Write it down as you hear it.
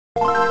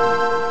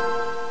Welcome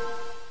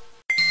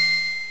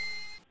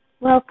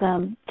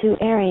to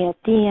Area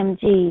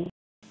DMG.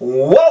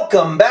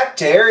 Welcome back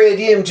to Area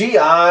DMG.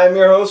 I'm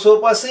your host,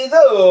 Philip Wesley,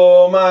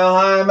 the Mile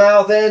High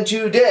Mouth, and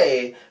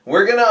today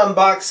we're going to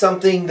unbox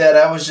something that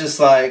I was just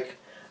like,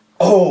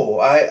 oh,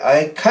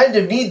 I kind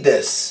of need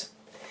this.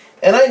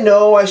 And I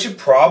know I should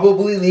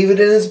probably leave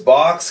it in its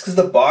box because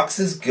the box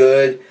is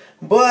good,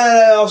 but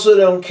I also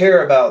don't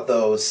care about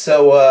those.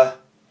 So,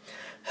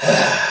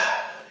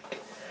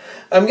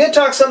 I'm going to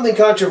talk something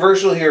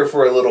controversial here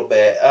for a little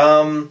bit.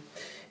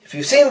 If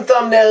you've seen the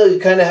thumbnail, you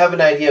kind of have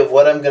an idea of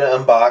what I'm going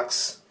to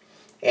unbox.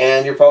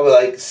 And you're probably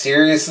like,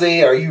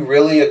 seriously? Are you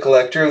really a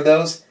collector of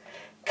those?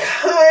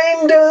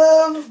 Kind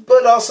of,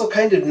 but also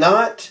kind of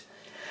not.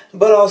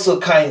 But also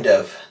kind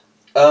of.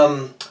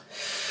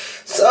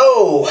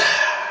 So,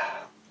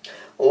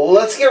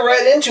 let's get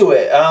right into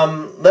it.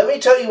 Let me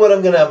tell you what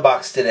I'm going to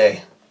unbox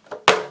today.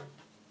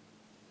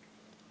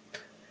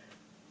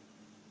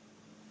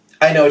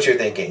 I know what you're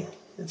thinking.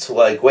 It's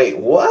like, wait,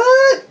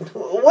 what?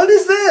 What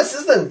is this?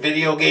 This isn't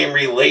video game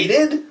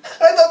related.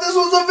 I thought this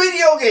was a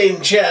video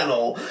game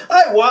channel.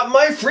 I want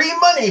my free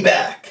money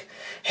back.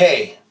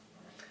 Hey,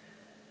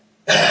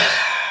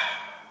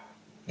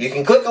 you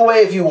can click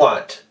away if you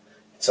want.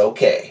 It's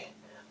okay.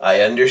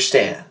 I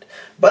understand.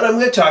 But I'm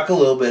going to talk a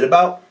little bit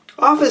about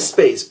Office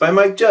Space by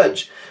Mike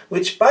Judge,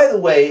 which, by the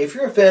way, if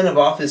you're a fan of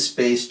Office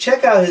Space,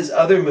 check out his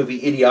other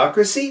movie,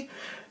 Idiocracy.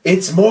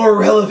 It's more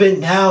relevant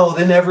now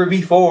than ever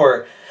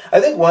before. I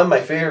think one of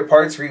my favorite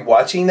parts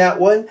rewatching that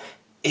one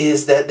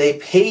is that they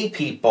pay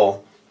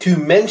people to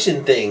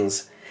mention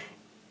things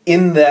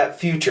in that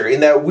future, in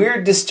that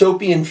weird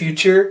dystopian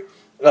future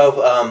of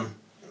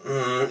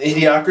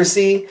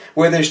Idiocracy,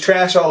 where there's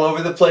trash all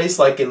over the place,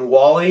 like in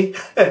WALL-E,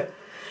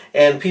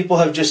 and people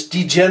have just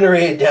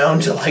degenerated down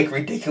to like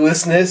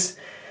ridiculousness.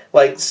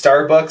 Like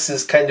Starbucks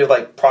is kind of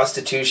like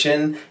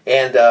prostitution,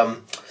 and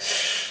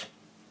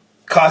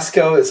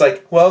Costco is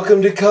like,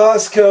 welcome to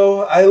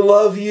Costco, I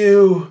love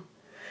you.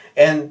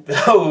 And,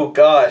 oh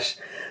gosh,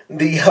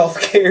 the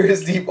healthcare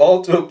is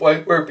devolved to a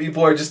point where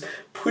people are just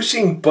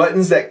pushing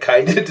buttons that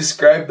kind of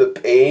describe the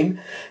pain.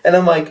 And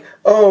I'm like,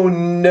 oh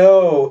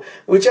no.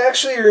 Which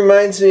actually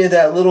reminds me of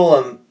that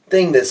little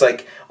thing that's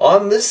like,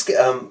 on this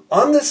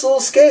little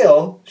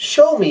scale,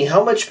 show me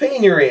how much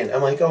pain you're in.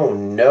 I'm like, oh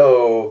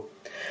no.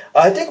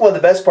 I think one of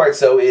the best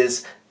parts, though,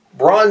 is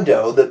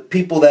Rondo, the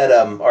people that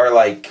are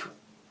like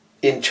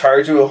in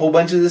charge of a whole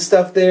bunch of this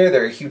stuff there.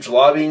 They're a huge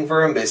lobbying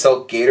firm. They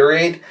sell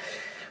Gatorade,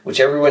 which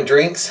everyone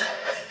drinks.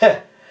 It's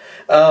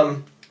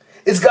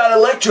got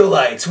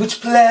electrolytes,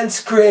 which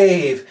plants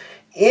crave.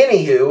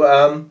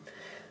 Anywho,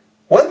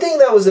 one thing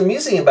that was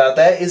amusing about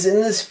that is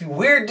in this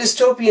weird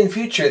dystopian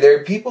future, there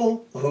are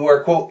people who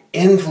are, quote,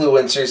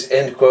 influencers,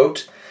 end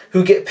quote,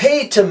 who get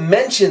paid to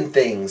mention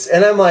things.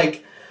 And I'm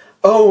like,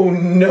 oh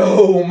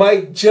no,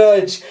 Mike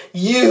Judge,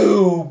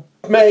 you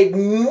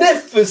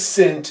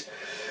magnificent,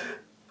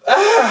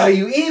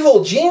 you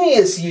evil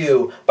genius,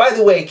 you. By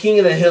the way, King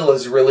of the Hill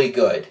is really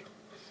good.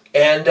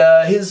 And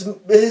his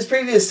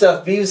previous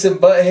stuff, Beavis and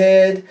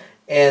Butthead,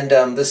 and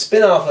the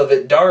spin-off of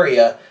it,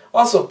 Daria,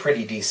 also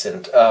pretty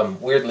decent,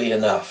 weirdly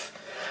enough.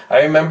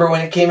 I remember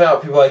when it came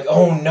out, people were like,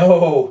 oh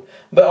no.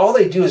 But all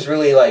they do is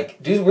really,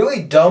 like, do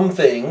really dumb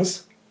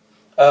things.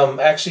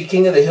 Actually,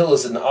 King of the Hill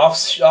is an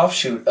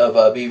offshoot of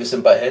Beavis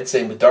and Butthead,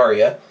 same with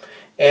Daria.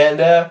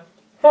 And,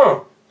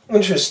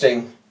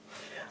 interesting.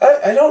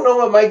 I don't know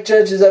what Mike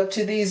Judge is up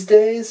to these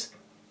days.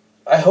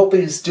 I hope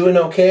he's doing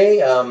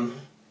okay.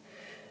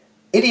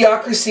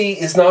 Idiocracy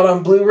is not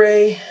on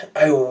Blu-ray.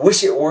 I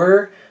wish it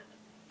were.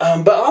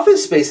 But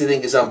Office Space, I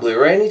think, is on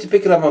Blu-ray. I need to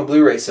pick it up on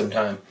Blu-ray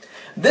sometime.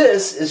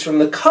 This is from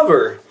the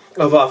cover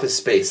of Office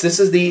Space. This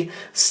is the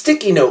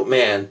Sticky Note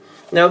Man.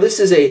 Now, this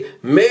is a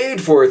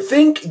made for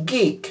Think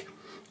Geek.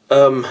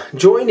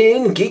 Join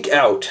in, geek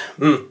out.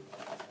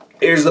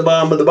 Here's the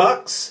bottom of the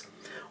box.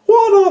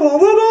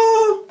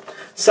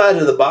 Side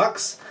of the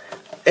box.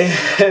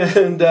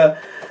 And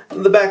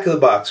the back of the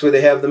box, where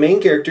they have the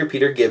main character,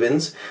 Peter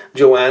Gibbons,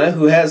 Joanna,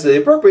 who has the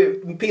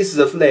appropriate pieces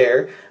of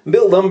flair,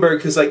 Bill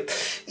Lumbergh, who's like,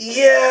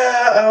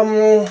 yeah,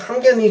 I'm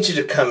gonna need you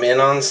to come in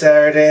on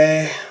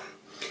Saturday,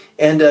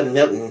 and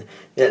Milton,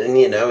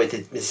 you know,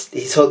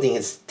 he's holding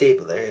his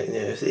stapler, you know,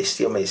 if they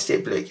steal my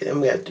stapler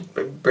again, we have to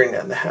bring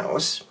that in the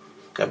house,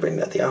 I'll bring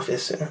that to the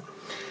office,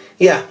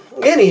 yeah,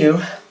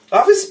 anywho,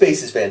 Office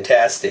Space is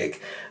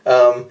fantastic.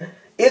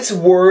 It's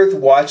worth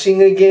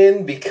watching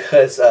again,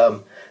 because,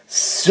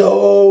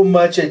 so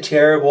much a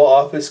terrible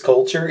office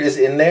culture is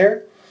in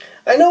there.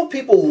 I know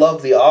people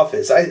love The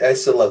Office. I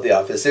still love The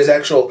Office. There's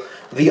actual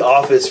The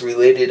Office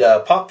related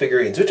pop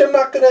figurines, which I'm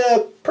not going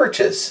to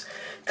purchase.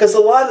 Because a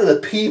lot of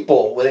the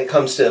people, when it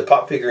comes to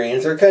pop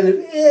figurines, are kind of,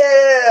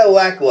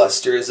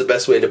 lackluster is the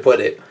best way to put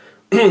it.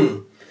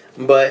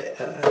 But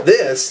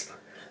this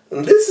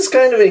is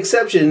kind of an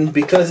exception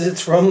because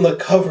it's from the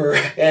cover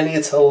and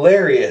it's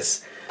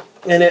hilarious.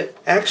 And it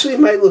actually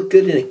might look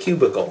good in a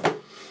cubicle.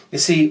 You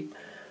see,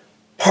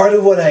 part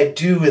of what I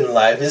do in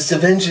life is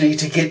eventually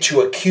to get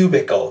you a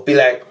cubicle. Be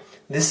like,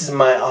 this is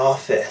my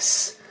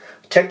office.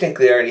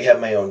 technically I already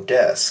have my own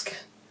desk.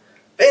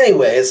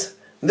 Anyways,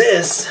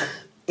 this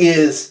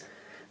is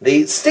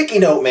the Sticky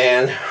Note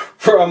Man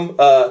from,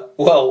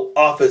 well,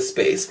 Office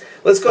Space.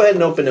 Let's go ahead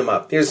and open him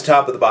up. Here's the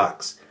top of the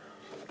box.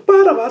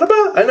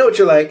 Ba-da-ba-da-ba. I know what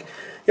you're like.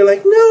 You're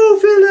like, no,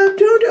 Philip,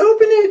 don't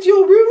open it.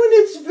 You'll ruin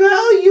its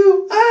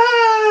value.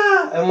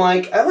 Ah! I'm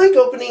like, I like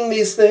opening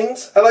these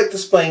things. I like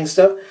displaying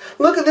stuff.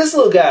 Look at this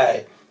little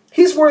guy.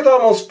 He's worth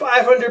almost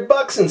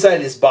 $500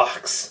 inside his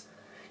box.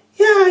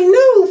 Yeah, I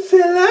know,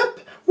 Philip.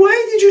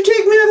 Why did you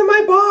take me out of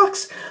my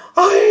box?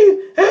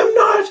 I am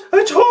not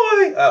a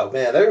toy. Oh,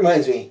 man, that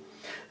reminds me.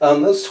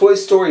 Those Toy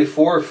Story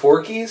 4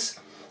 Forkies,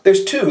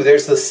 there's two.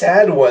 There's the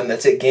sad one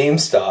that's at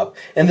GameStop,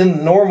 and then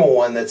the normal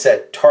one that's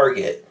at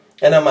Target.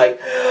 And I'm like,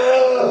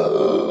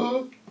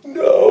 oh,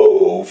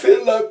 no,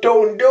 Philip,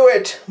 don't do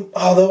it.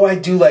 Although I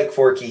do like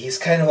Forky. He's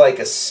kind of like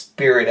a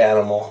spirit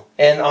animal.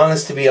 And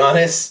to be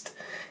honest,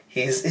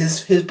 his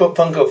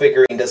Funko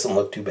figurine doesn't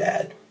look too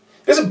bad.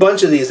 There's a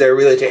bunch of these that are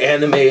related to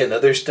anime and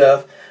other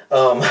stuff.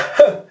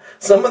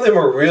 Some of them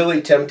are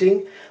really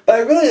tempting, but I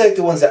really like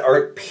the ones that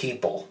aren't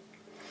people.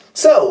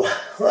 So,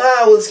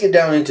 let's get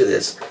down into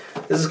this.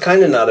 This is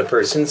kind of not a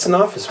person, it's an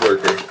office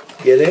worker.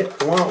 Get it?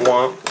 Womp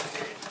womp.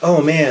 Oh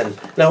man,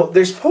 now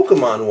there's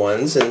Pokemon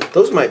ones, and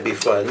those might be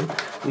fun,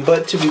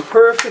 but to be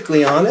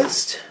perfectly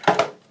honest,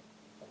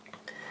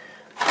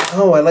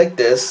 oh, I like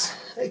this.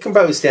 It can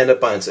probably stand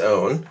up on its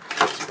own.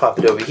 Let's pop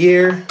it over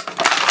here.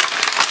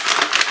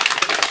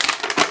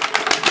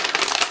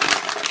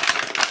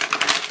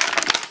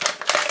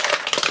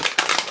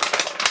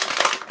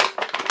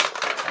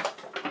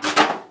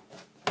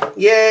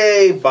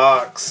 Yay,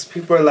 box.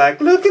 People are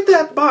like, look at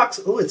that box.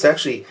 Oh, it's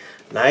actually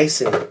nice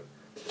and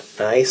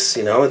nice,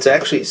 you know, it's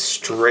actually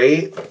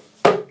straight.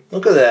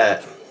 Look at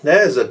that.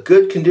 That is a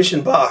good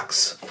condition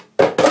box.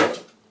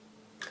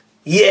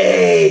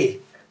 Yay!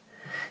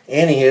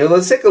 Anywho,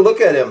 let's take a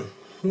look at him.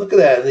 Look at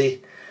that,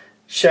 the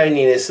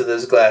shininess of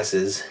those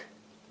glasses.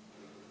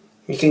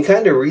 You can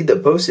kind of read the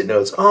post-it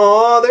notes.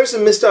 Aw, there's a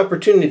missed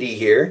opportunity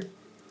here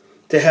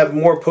to have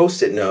more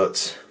post-it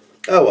notes.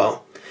 Oh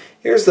well.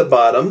 Here's the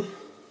bottom.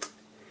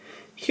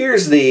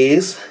 Here's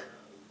these.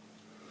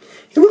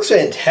 It looks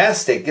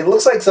fantastic. It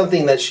looks like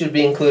something that should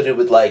be included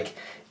with like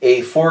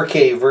a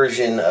 4K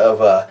version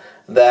of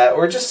that,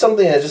 or just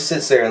something that just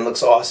sits there and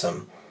looks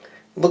awesome.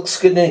 Looks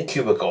good in a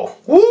cubicle.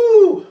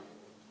 Woo!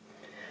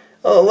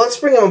 Let's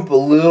bring them up a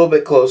little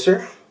bit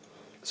closer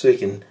so we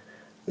can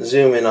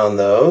zoom in on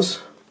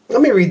those.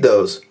 Let me read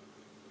those.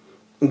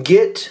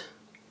 Get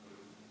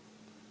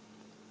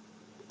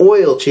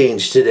oil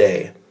change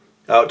today.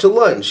 Out to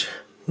lunch.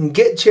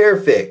 Get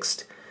chair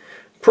fixed.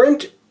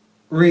 Print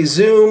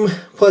resume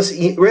plus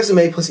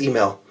resume plus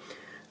email.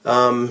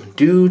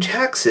 Do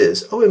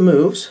taxes. Oh, it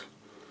moves.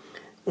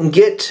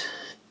 Get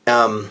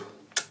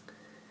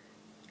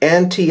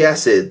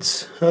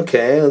antacids.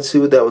 Okay, let's see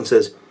what that one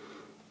says.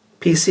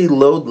 PC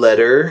load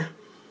letter.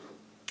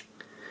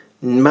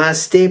 My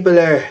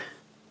stapler.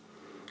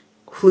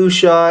 Flu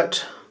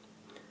shot.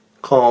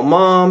 Call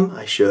mom.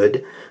 I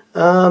should.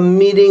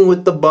 Meeting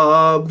with the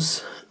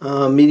Bobs.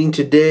 Meeting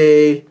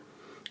today.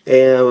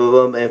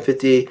 And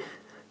 50.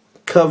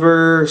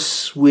 Cover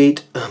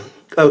sheet on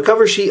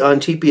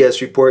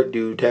TPS report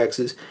due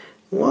taxes.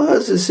 What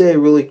does it say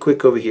really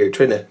quick over here?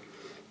 Trying to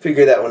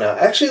figure that one out.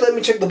 Actually, let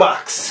me check the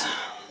box.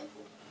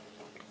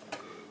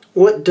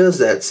 What does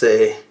that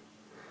say?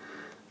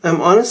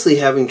 I'm honestly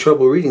having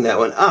trouble reading that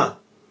one. Ah,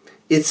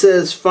 it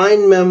says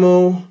find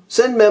memo,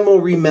 send memo,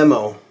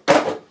 rememo.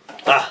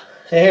 Ah,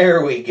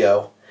 there we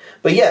go.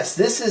 But yes,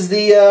 this is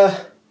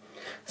the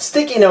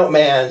Sticky Note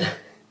Man.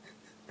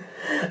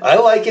 I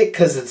like it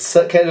because it's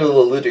kind of a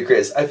little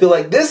ludicrous. I feel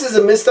like this is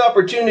a missed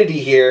opportunity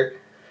here.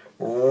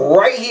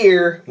 Right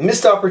here.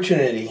 Missed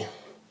opportunity.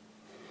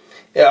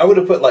 Yeah, I would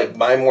have put like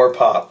buy more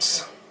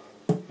pops.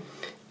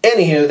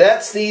 Anywho,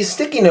 that's the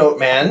Sticky Note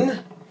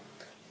Man.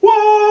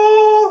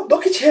 Whoa!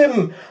 Look at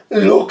him.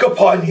 Look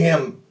upon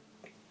him.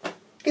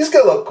 He's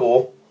gonna look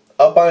cool.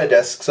 Up on a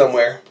desk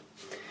somewhere.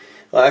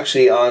 Well,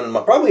 actually,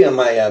 probably on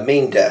my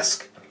main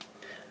desk.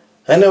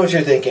 I know what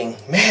you're thinking.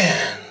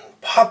 Man.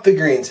 Pop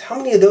figurines, how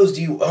many of those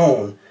do you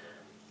own?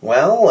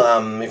 Well,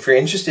 if you're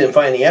interested in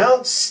finding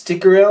out,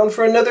 stick around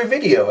for another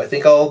video. I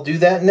think I'll do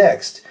that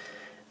next.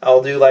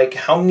 I'll do like,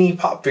 how many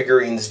pop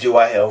figurines do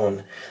I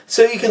own?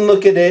 So you can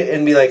look at it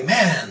and be like,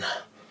 man,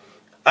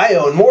 I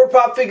own more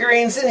pop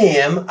figurines than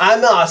him.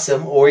 I'm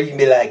awesome. Or you can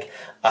be like,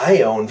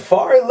 I own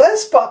far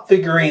less pop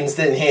figurines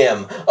than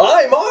him.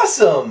 I'm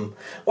awesome.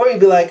 Or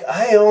you'd be like,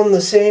 I own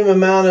the same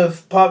amount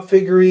of pop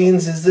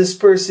figurines as this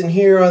person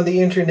here on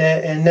the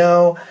internet, and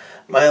now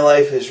my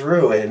life is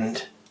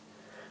ruined.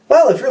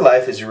 Well, if your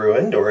life is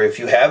ruined, or if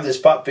you have this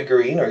pop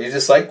figurine, or you're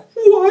just like,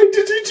 why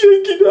did he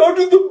take it out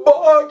of the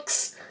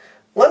box?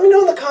 Let me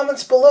know in the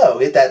comments below.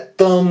 Hit that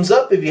thumbs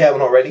up if you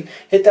haven't already.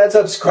 Hit that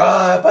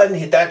subscribe button,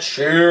 hit that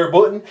share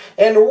button,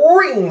 and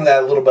ring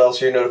that little bell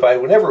so you're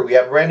notified whenever we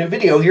have a brand new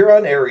video here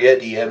on Area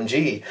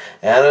DMG.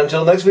 And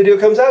until next video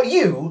comes out,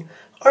 you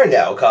are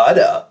now caught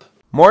up.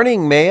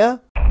 Morning, Maya.